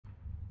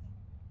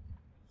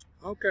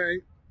Okay,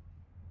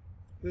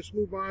 let's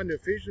move on to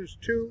Ephesians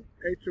 2,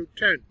 8 through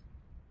 10.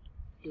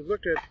 We've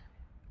looked at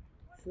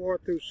 4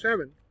 through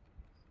 7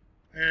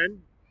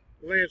 and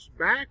glanced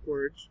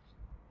backwards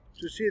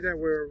to see that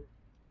we're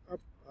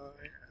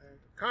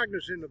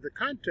cognizant of the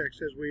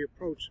context as we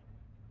approach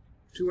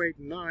 2, 8,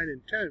 and 9,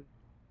 and 10.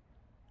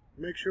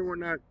 Make sure we're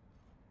not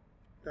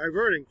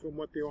diverting from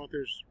what the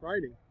author's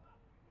writing.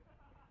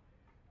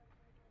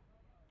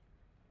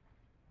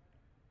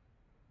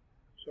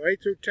 So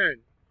 8 through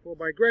 10. For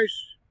by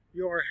grace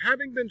you are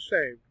having been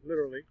saved,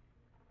 literally.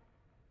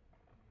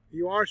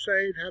 You are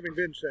saved, having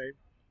been saved,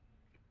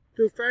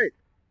 through faith.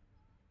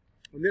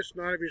 And this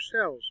not of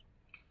yourselves.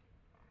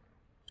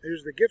 It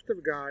is the gift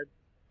of God,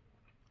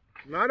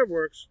 not of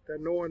works,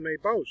 that no one may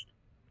boast.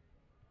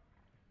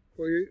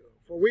 For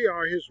we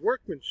are his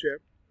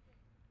workmanship.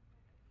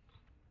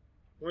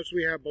 Once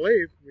we have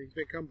believed, we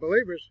become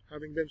believers,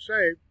 having been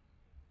saved.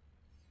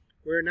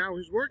 We are now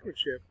his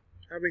workmanship,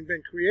 having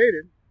been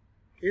created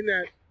in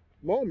that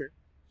moment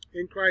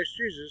in Christ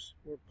Jesus.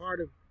 We're part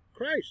of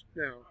Christ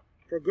now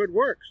for good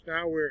works.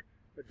 Now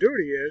the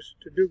duty is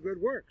to do good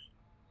works.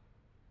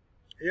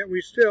 Yet we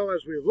still,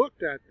 as we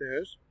looked at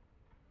this,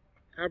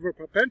 have a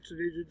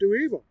propensity to do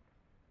evil.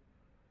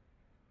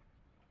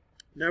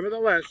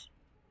 Nevertheless,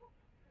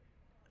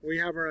 we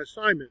have our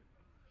assignment,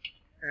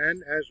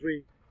 and as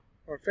we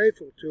are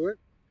faithful to it,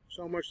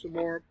 so much the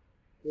more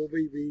will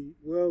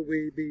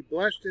we be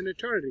blessed in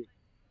eternity.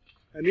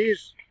 And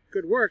these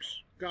good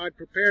works God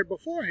prepared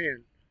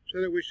beforehand so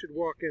that we should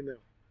walk in them.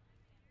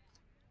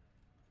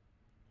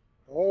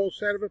 The whole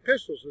set of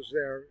epistles is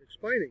there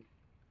explaining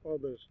all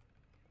this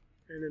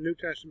in the New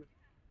Testament.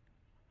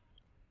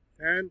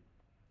 And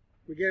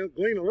we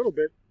glean a little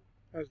bit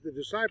as the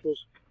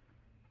disciples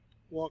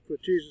walked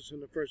with Jesus in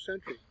the first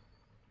century.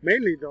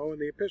 Mainly, though, in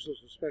the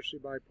epistles, especially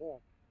by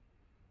Paul.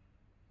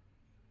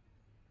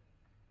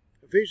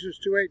 Ephesians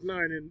 2, 8,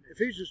 9. In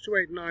Ephesians 2,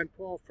 8, 9,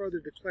 Paul further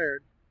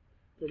declared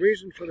the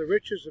reason for the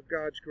riches of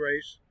God's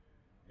grace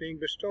being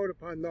bestowed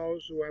upon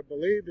those who have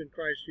believed in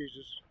Christ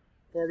Jesus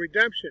for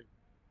redemption,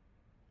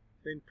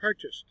 being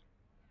purchased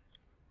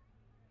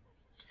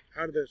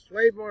out of the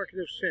slave market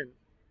of sin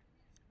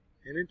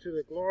and into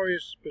the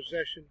glorious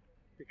possession,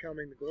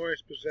 becoming the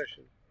glorious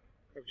possession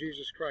of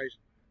Jesus Christ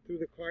through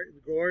the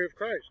glory of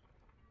Christ.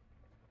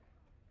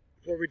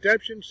 For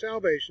redemption,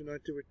 salvation,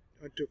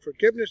 unto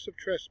forgiveness of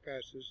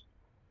trespasses,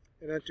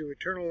 and unto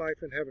eternal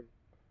life in heaven.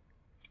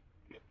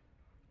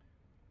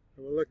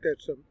 And we looked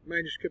at some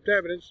manuscript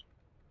evidence.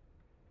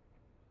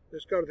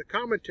 Let's go to the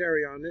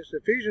commentary on this.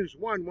 Ephesians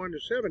 1, 1 to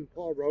 7,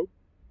 Paul wrote,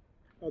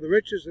 of the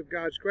riches of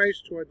God's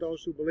grace toward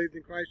those who believed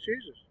in Christ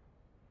Jesus.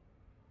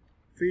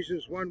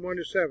 Ephesians 1, 1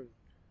 to 7.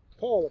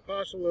 Paul,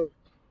 apostle of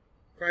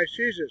Christ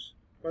Jesus,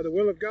 by the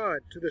will of God,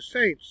 to the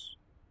saints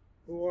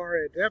who are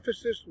at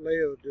Ephesus,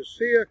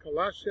 Laodicea,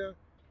 Colossia,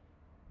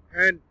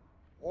 and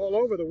all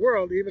over the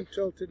world, even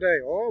till today.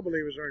 All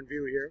believers are in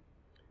view here.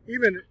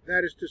 Even,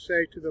 that is to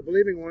say, to the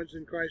believing ones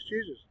in Christ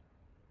Jesus.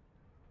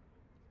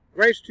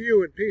 Grace to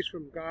you and peace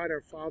from God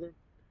our Father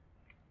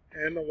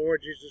and the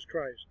Lord Jesus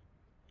Christ.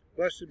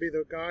 Blessed be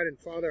the God and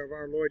Father of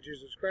our Lord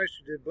Jesus Christ,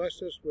 who did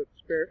bless us with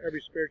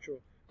every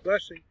spiritual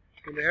blessing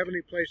in the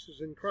heavenly places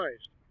in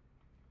Christ.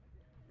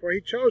 For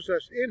he chose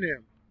us in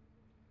him.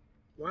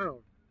 Wow.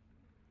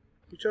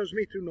 He chose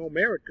me through no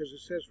merit, because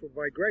it says, for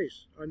by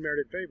grace,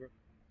 unmerited favor.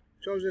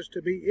 Chose us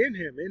to be in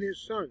him, in his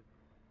Son,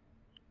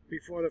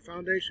 before the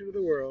foundation of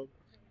the world,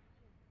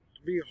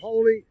 to be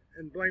holy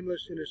and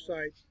blameless in his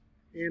sight,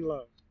 in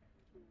love.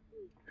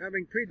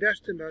 Having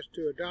predestined us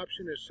to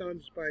adoption as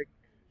sons by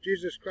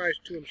Jesus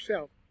Christ to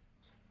himself,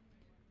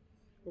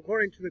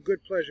 according to the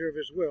good pleasure of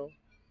his will,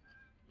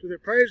 to the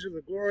praise of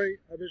the glory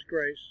of his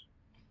grace,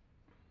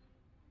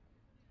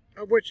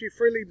 of which he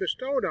freely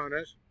bestowed on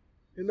us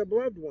in the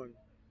beloved one.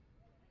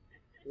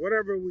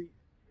 Whatever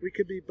we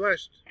could be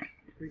blessed,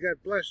 we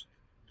got blessed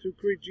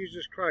through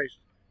Jesus Christ,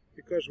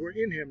 because we're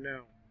in him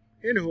now,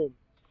 in whom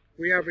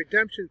we have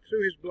redemption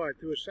through his blood,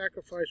 through his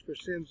sacrifice for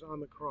sins on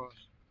the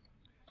cross,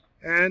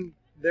 and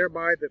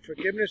thereby the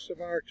forgiveness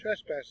of our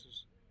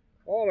trespasses,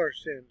 all our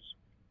sins,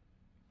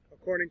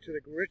 according to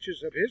the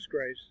riches of his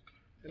grace,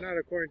 and not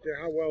according to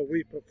how well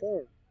we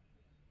perform.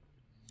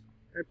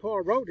 And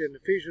Paul wrote in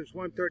Ephesians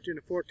 1, 13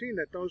 to 14,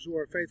 that those who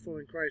are faithful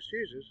in Christ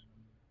Jesus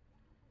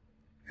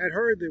had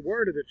heard the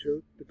word of the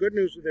truth, the good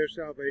news of their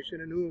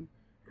salvation, in whom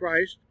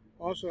Christ,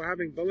 also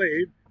having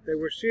believed, they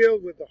were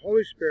sealed with the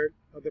Holy Spirit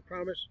of the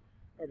promise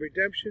of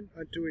redemption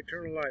unto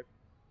eternal life.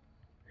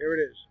 Here it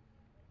is.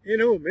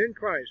 In whom, in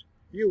Christ,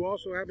 you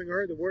also having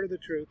heard the word of the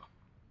truth,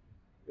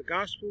 the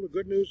gospel, the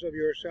good news of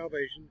your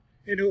salvation,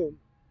 in whom,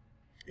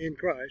 in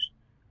Christ,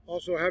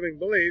 also having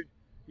believed,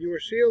 you were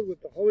sealed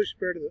with the Holy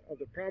Spirit of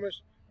the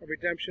promise of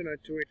redemption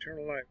unto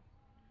eternal life,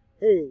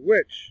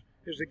 which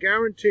is the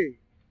guarantee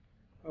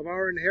of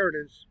our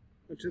inheritance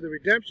unto the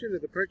redemption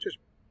of the purchased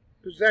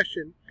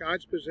possession,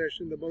 God's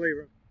possession, the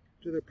believer,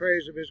 to the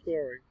praise of his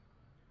glory.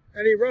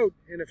 And he wrote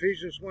in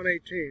Ephesians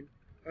 1:18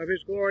 of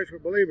his glory for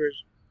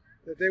believers,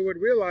 that they would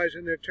realize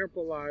in their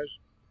temporal lives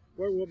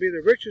what will be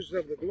the riches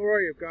of the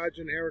glory of God's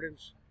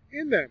inheritance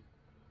in them.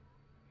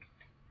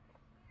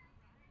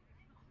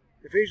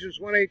 Ephesians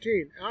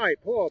 1:18, I,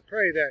 Paul,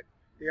 pray that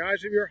the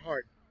eyes of your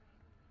heart,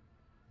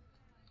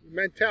 your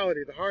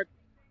mentality, the heart,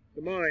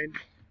 the mind,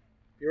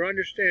 your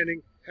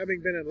understanding,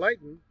 having been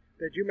enlightened,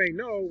 that you may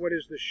know what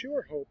is the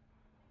sure hope.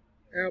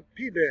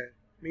 Elpide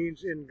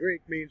means in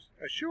Greek means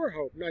a sure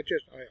hope, not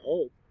just I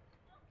hope.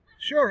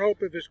 Sure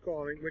hope of his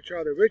calling, which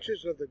are the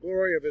riches of the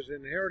glory of his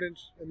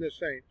inheritance in the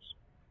saints.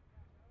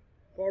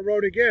 Paul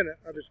wrote again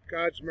of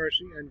God's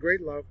mercy and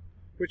great love,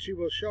 which he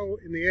will show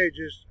in the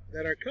ages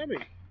that are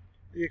coming,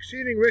 the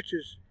exceeding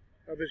riches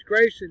of his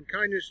grace and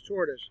kindness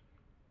toward us.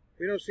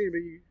 We don't seem to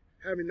be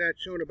having that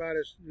shown about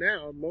us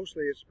now.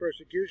 Mostly it's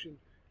persecution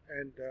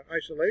and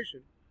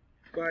isolation.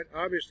 But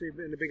obviously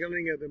in the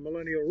beginning of the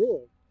millennial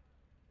rule,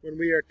 when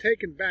we are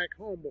taken back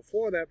home,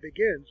 before that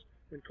begins,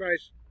 when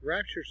Christ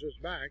raptures us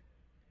back,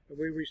 and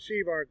we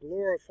receive our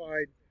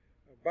glorified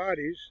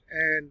bodies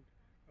and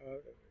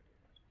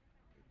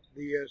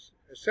the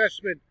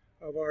assessment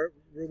of our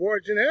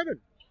rewards in heaven,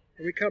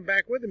 and we come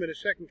back with him in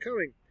his second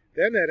coming,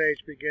 then that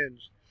age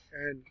begins,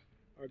 and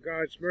our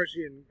God's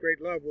mercy and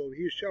great love will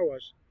he show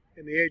us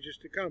in the ages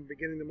to come,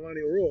 beginning the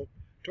millennial rule,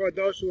 toward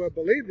those who have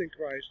believed in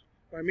Christ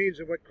by means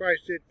of what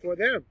Christ did for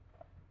them.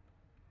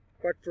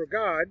 But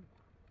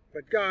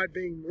God,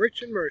 being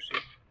rich in mercy,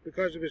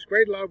 because of his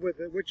great love with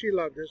which he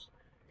loved us,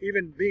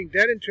 even being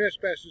dead in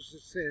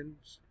trespasses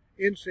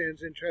and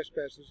sins and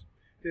trespasses,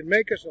 did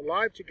make us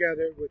alive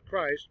together with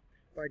Christ.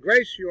 By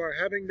grace you are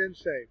having been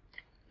saved,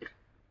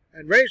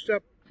 and raised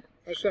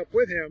us up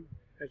with him,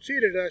 and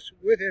seated us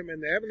with him in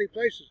the heavenly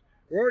places.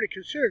 We're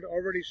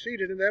already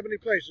seated in the heavenly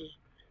places,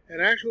 an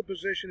actual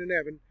position in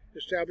heaven,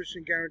 established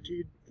and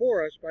guaranteed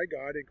for us by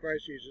God in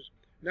Christ Jesus,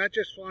 not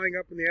just flying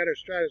up in the outer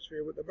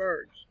stratosphere with the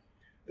birds,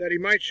 that he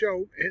might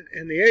show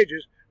in the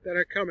ages that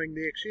are coming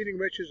the exceeding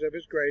riches of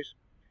his grace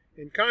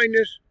in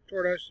kindness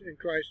toward us in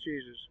Christ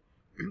Jesus.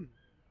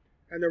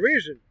 And the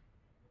reason,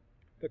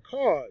 the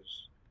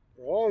cause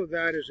for all of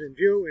that is in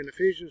view in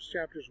Ephesians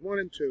chapters 1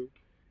 and 2,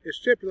 is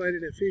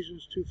stipulated in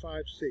Ephesians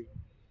 2:5c.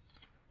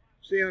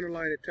 See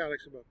underlined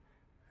italics above,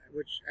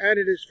 which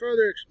added is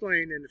further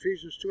explained in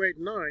Ephesians 2:8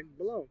 and 9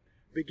 below,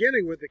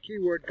 beginning with the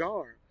keyword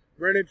gar,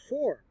 rendered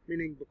for,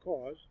 meaning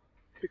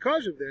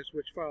because of this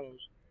which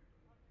follows.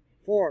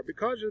 For,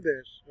 because of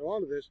this, or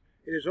all of this,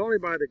 it is only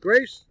by the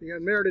grace, the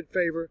unmerited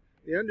favor,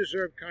 the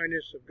undeserved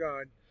kindness of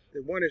God,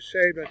 that one is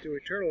saved unto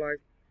eternal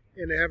life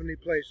in the heavenly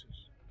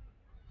places.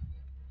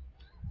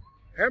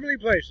 Heavenly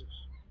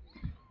places.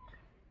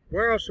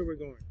 Where else are we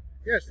going?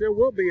 Yes, there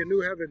will be a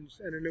new heavens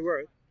and a new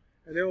earth,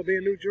 and there will be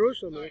a new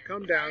Jerusalem that will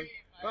come down,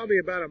 probably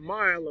about a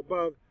mile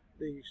above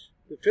the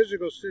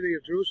physical city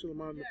of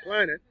Jerusalem on the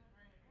planet,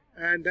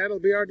 and that'll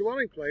be our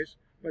dwelling place.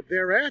 But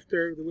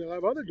thereafter, we'll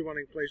have other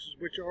dwelling places,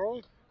 which are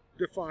all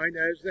defined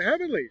as the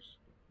heavenlies,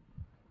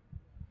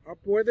 up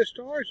where the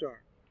stars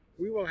are.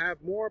 We will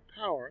have more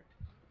power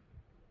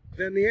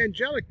than the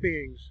angelic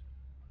beings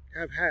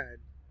have had,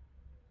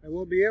 and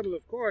we'll be able,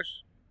 of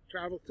course,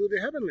 travel through the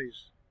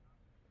heavenlies.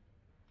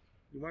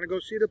 You want to go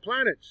see the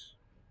planets,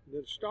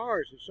 the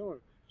stars, and so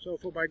on. So,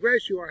 for by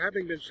grace you are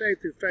having been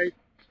saved through faith,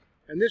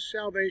 and this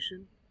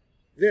salvation,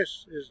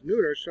 this is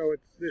neuter, so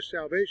it's this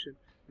salvation,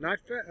 not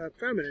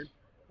feminine,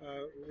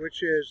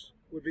 which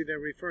would be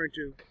then referring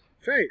to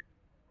faith,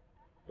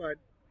 but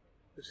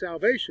the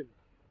salvation,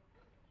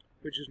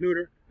 which is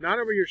neuter, not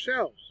of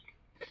yourselves.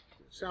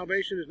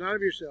 Salvation is not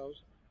of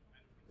yourselves.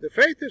 The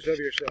faith is of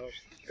yourselves.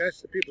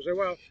 That's the people say,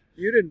 well,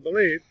 you didn't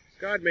believe.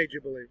 God made you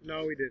believe.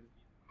 No, he didn't.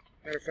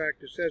 Matter of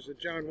fact, it says in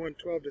John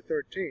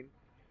 1:12-13.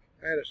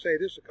 I had to say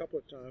this a couple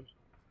of times.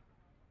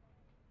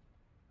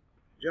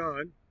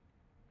 John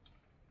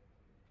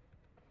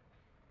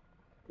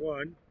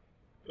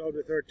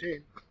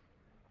 1:12-13.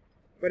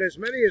 But as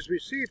many as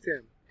received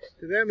him,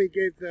 to them he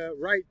gave the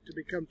right to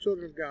become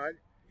children of God,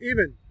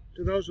 even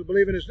to those who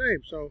believe in his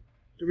name. So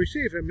to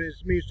receive him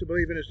means to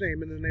believe in his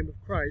name, in the name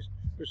of Christ,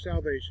 for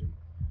salvation.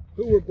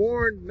 Who were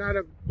born not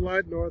of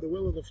blood, nor the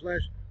will of the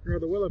flesh, nor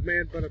the will of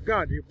man, but of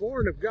God. You're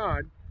born of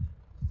God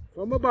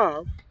from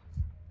above.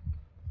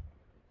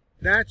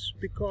 That's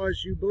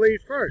because you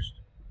believe first.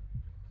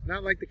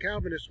 Not like the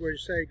Calvinists where you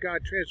say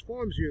God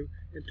transforms you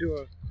into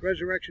a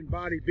resurrection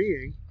body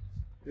being,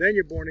 and then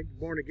you're born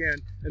again,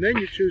 and then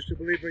you choose to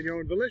believe in your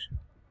own volition.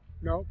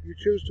 No, you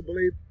choose to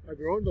believe of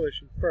your own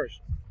volition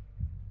first.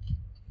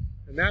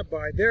 And that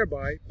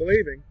thereby,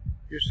 believing,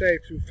 you're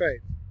saved through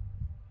faith.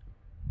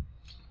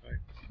 Right.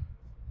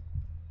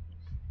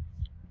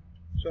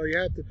 So you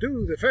have to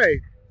do the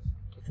faith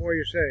before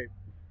you're saved.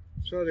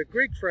 So the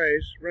Greek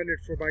phrase,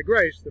 rendered for by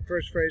grace, the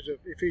first phrase of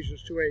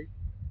Ephesians 2:8,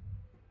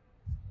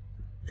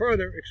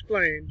 further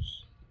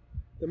explains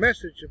the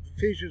message of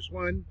Ephesians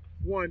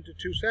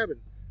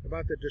 1:1-2:7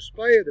 about the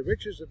display of the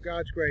riches of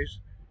God's grace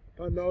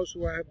upon those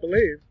who have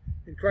believed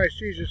in Christ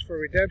Jesus for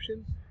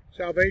redemption,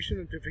 salvation,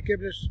 unto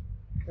forgiveness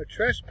of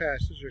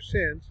trespasses or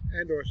sins,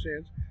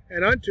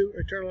 and unto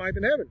eternal life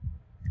in heaven.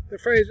 The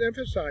phrase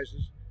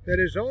emphasizes that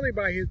it is only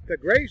by the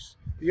grace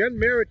the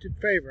unmerited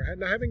favor,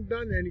 not having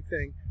done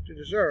anything to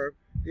deserve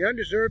the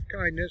undeserved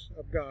kindness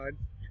of God,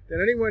 that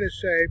anyone is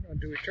saved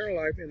unto eternal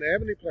life in the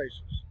heavenly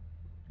places.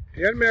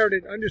 The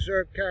unmerited,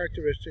 undeserved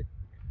characteristic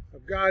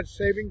of God's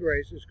saving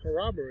grace is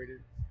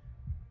corroborated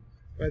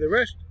by the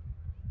rest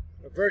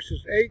of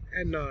verses 8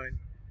 and 9,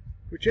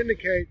 which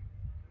indicate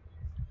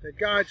that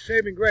God's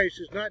saving grace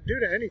is not due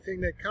to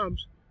anything that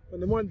comes from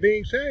the one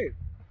being saved.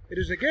 It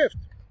is a gift.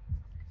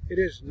 It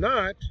is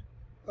not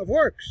of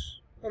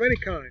works of any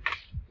kind.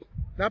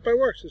 Not by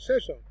works, it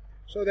says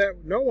so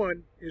that no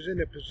one is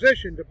in a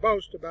position to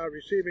boast about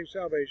receiving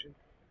salvation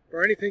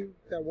for anything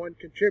that one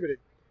contributed.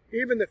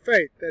 Even the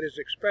faith that is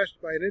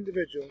expressed by an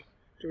individual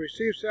to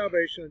receive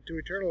salvation unto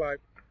eternal life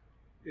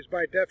is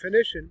by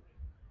definition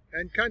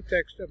and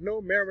context of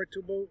no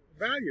meritable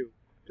value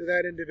to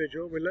that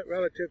individual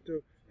relative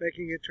to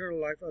making eternal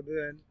life other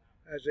than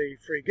as a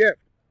free gift.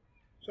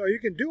 So you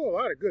can do a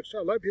lot of good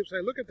stuff. A lot of people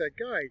say, look at that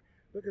guy.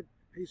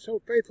 He's so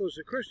faithful as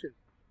a Christian.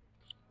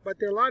 But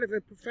there are a lot of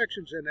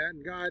imperfections in that,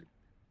 and God,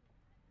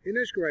 in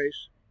His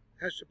grace,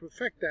 has to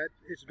perfect that,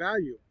 its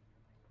value,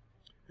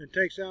 and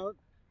takes out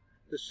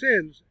the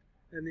sins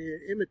and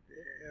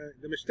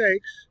the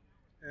mistakes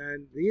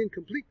and the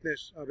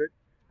incompleteness of it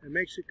and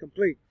makes it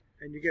complete.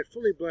 And you get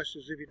fully blessed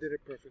as if you did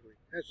it perfectly.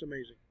 That's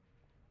amazing.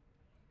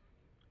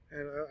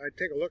 And I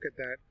take a look at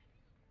that.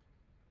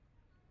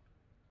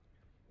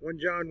 1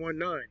 John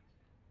 1:9.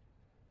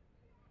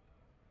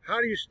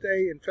 How do you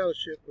stay in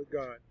fellowship with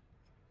God?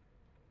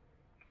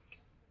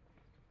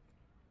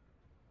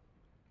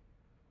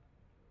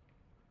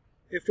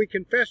 If we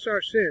confess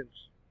our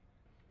sins,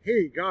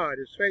 He, God,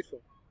 is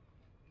faithful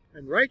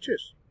and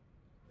righteous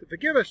to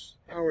forgive us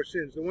our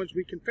sins, the ones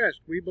we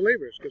confessed, we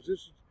believers, because this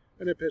is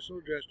an epistle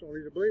addressed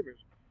only to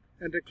believers,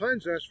 and to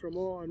cleanse us from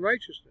all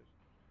unrighteousness.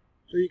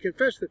 So you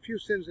confess the few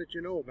sins that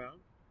you know about.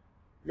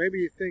 Maybe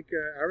you think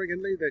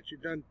arrogantly that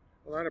you've done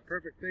a lot of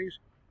perfect things,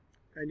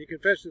 and you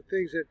confess the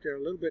things that are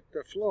a little bit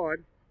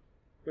flawed,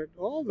 but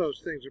all those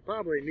things are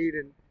probably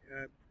needing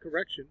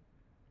correction.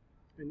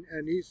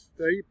 And He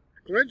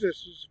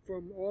cleanses us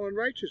from all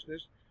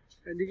unrighteousness,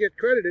 and you get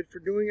credited for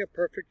doing a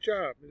perfect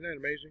job. Isn't that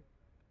amazing?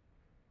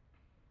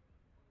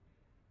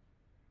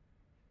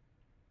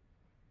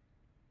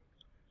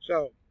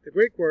 So, the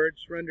Greek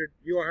words rendered,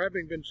 you are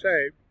having been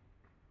saved,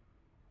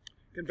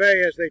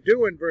 convey, as they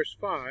do in verse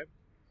 5,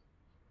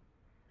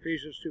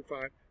 Ephesians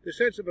 2:5, the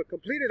sense of a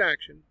completed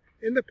action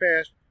in the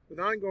past with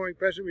ongoing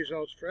present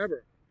results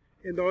forever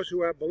in those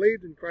who have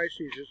believed in Christ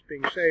Jesus,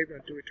 being saved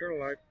unto eternal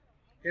life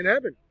in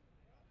heaven.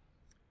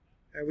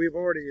 And we've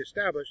already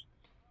established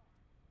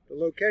the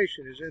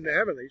location is in the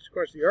heavenlies. Of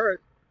course, the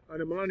earth,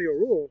 under millennial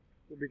rule,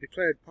 will be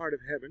declared part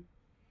of heaven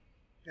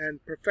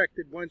and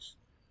perfected once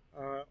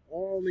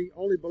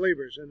only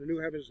believers in the new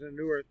heavens and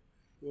the new earth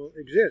will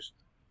exist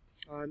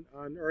on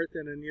earth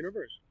and in the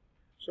universe.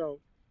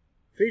 So,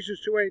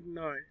 Ephesians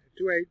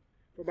 2:8,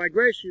 for by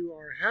grace you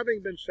are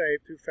having been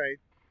saved through faith,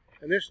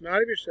 and this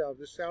not of yourselves,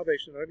 this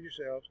salvation not of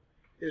yourselves,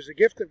 is the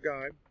gift of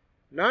God,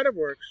 not of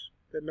works,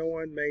 that no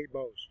one may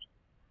boast.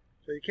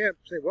 So you can't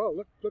say, well,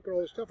 look at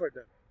all the stuff I've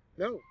done.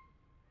 No.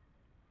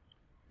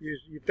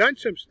 You've done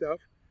some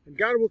stuff, and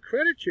God will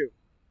credit you.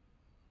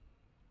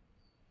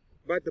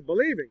 But the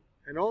believing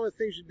and all the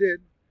things you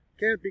did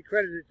can't be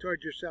credited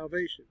towards your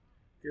salvation.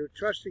 You're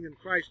trusting in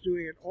Christ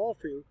doing it all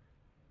for you.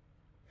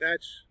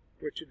 That's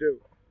what you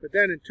do. But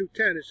then in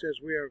 2:10 it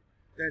says we are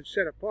then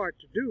set apart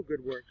to do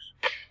good works.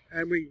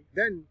 And we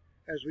then,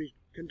 as we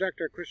conduct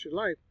our Christian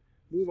life,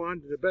 move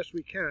on to the best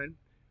we can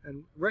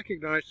and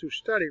recognize through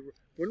study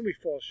when we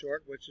fall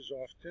short, which is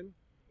often,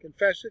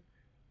 confess it,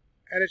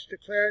 and it's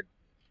declared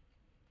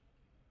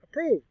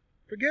approved,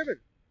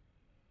 forgiven,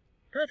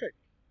 perfect.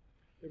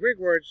 The Greek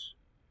words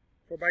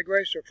for by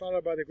grace are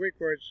followed by the Greek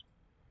words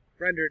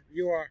rendered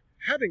you are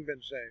having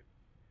been saved.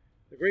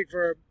 The Greek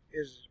verb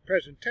is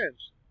present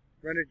tense,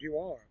 rendered you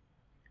are.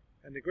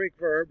 And the Greek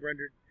verb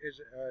rendered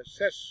is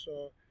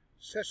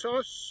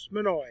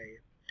sesosmenoi,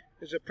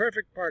 is a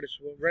perfect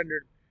participle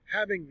rendered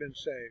having been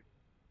saved.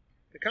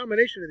 The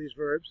combination of these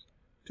verbs,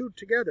 two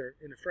together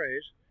in a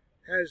phrase,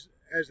 has,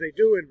 as they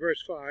do in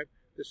verse 5,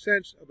 the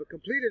sense of a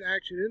completed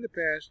action in the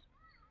past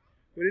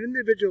when an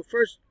individual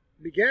first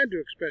began to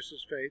express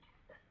his faith,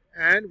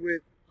 and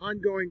with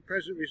ongoing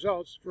present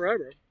results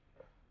forever,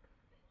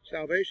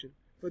 salvation,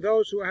 for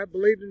those who have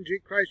believed in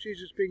Christ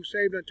Jesus being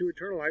saved unto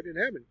eternal life in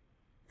heaven,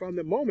 from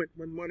the moment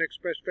when one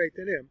expressed faith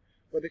in Him,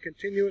 whether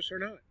continuous or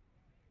not.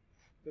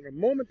 From the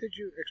moment that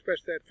you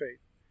express that faith,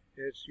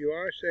 it's you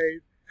are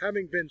saved,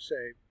 having been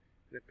saved.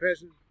 In the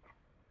present,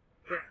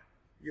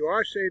 you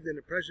are saved in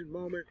the present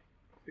moment,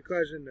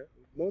 because in the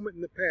moment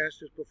in the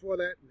past is before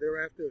that and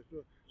thereafter.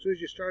 As soon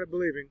as you started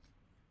believing,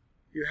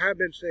 you have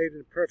been saved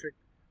in perfect,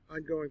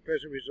 ongoing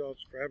present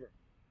results forever.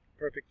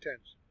 Perfect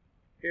tense.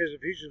 Here's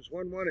Ephesians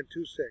 1:1 and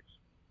 2:6.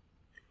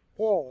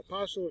 Paul,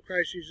 apostle of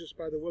Christ Jesus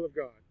by the will of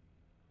God,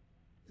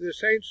 to the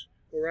saints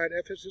who are at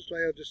Ephesus,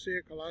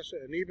 Laodicea, Colossae,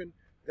 and even,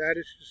 that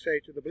is to say,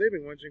 to the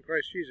believing ones in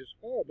Christ Jesus,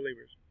 all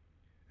believers.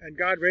 And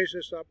God raised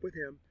us up with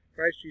Him,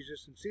 Christ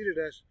Jesus, and seated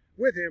us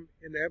with him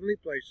in the heavenly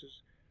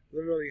places,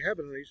 literally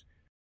heavenlies,